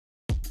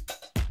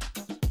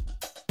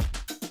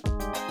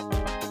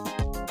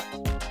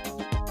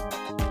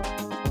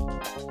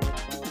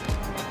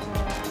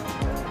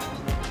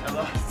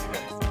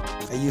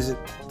use it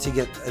to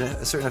get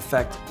a certain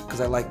effect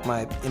because I like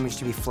my image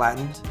to be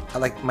flattened. I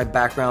like my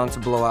background to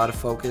blow out of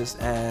focus,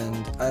 and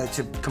I like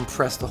to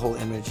compress the whole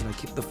image. You know,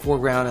 keep the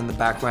foreground and the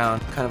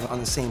background kind of on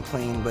the same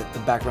plane, but the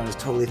background is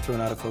totally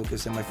thrown out of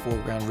focus, and my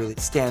foreground really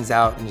stands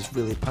out and is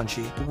really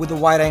punchy. With a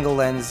wide-angle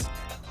lens,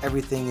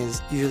 everything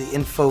is usually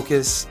in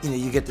focus. You know,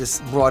 you get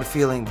this broad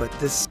feeling, but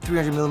this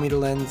 300mm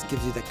lens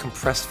gives you that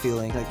compressed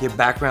feeling, like your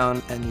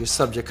background and your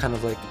subject kind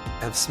of like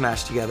have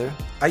smashed together.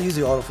 I use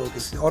the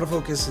autofocus. The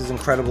autofocus is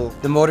incredible.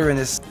 The motor in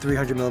this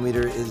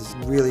 300mm is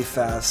really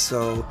fast,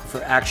 so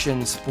for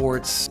action,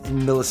 sports,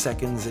 in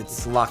milliseconds,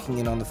 it's locking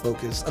in on the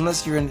focus.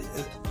 Unless you're in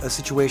a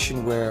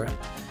situation where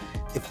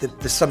if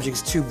the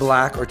subject's too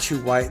black or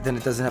too white, then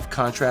it doesn't have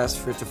contrast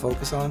for it to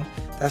focus on.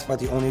 That's about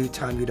the only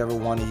time you'd ever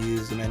want to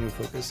use the manual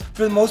focus.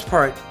 For the most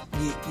part,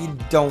 you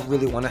don't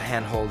really want to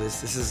handhold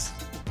this. This is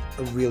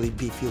a really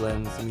beefy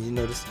lens. I mean, you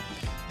notice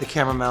the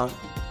camera mount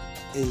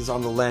is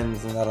on the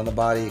lens and not on the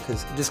body,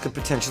 because this could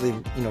potentially,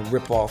 you know,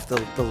 rip off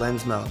the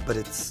lens mount, but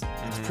it's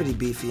pretty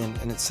beefy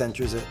and it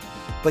centers it.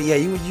 But yeah,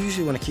 you would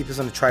usually want to keep this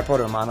on a tripod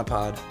or a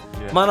monopod.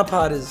 Yeah.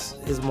 Monopod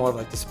is more of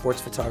like the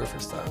sports photographer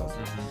style.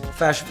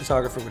 Fashion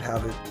photographer would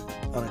have it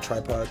on a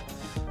tripod.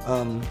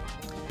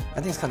 I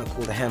think it's kind of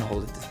cool to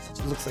handhold it.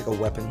 It looks like a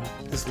weapon.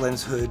 This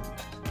lens hood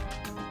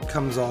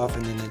comes off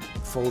and then it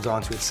folds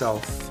onto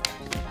itself.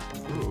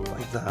 Ooh.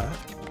 Like that.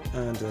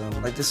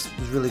 And like this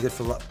is really good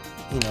for,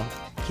 you know,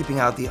 keeping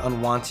out the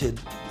unwanted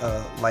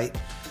light.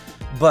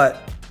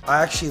 But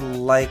I actually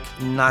like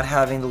not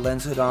having the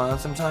lens hood on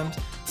sometimes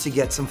to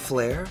get some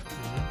flare,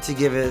 to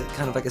give it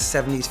kind of like a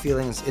 70s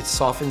feeling. It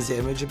softens the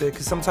image a bit,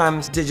 because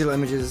sometimes digital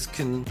images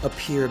can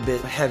appear a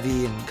bit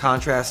heavy and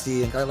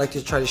contrasty, and I like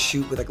to try to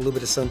shoot with like a little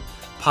bit of sun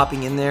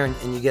popping in there,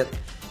 and you get,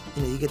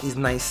 you know, you get these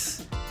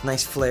nice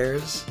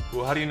flares.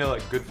 Well, how do you know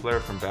like good flare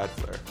from bad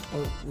flare?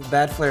 Well,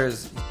 bad flare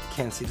is you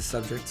can't see the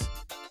subject.